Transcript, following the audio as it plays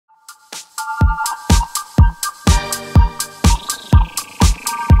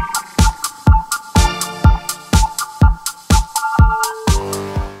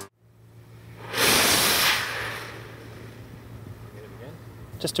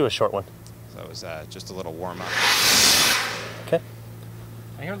Just do a short one. So it was just a little warm up. Okay.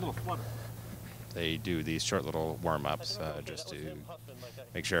 I hear a little flutter. They do these short little warm-ups just to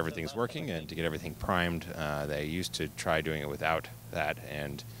make sure everything's working and to get everything primed. They used to try doing it without that,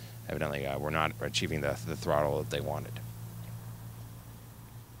 and evidently were not achieving the throttle that they wanted.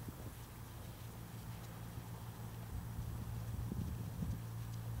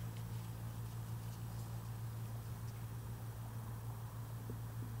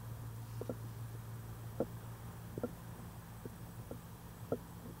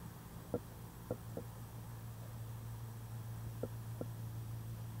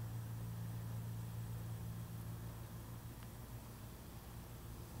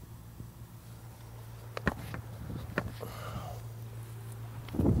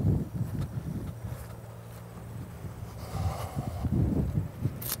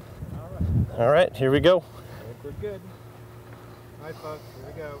 All right, here we go. I think we're good. All right, folks, here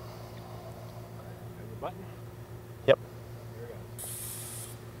we go. And the button? Yep. Here we go.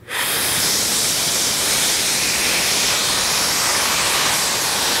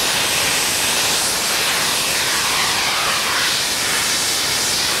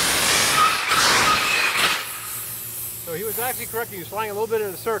 So he was actually correct. He was flying a little bit in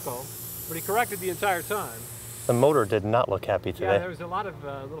a circle, but he corrected the entire time. The motor did not look happy today. Yeah, there was a lot of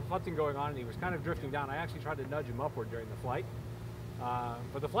little flutting going on, and he was kind of drifting down. I actually tried to nudge him upward during the flight.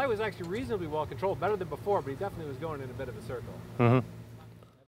 But the flight was actually reasonably well controlled, better than before, but he definitely was going in a bit of a circle. Mm-hmm.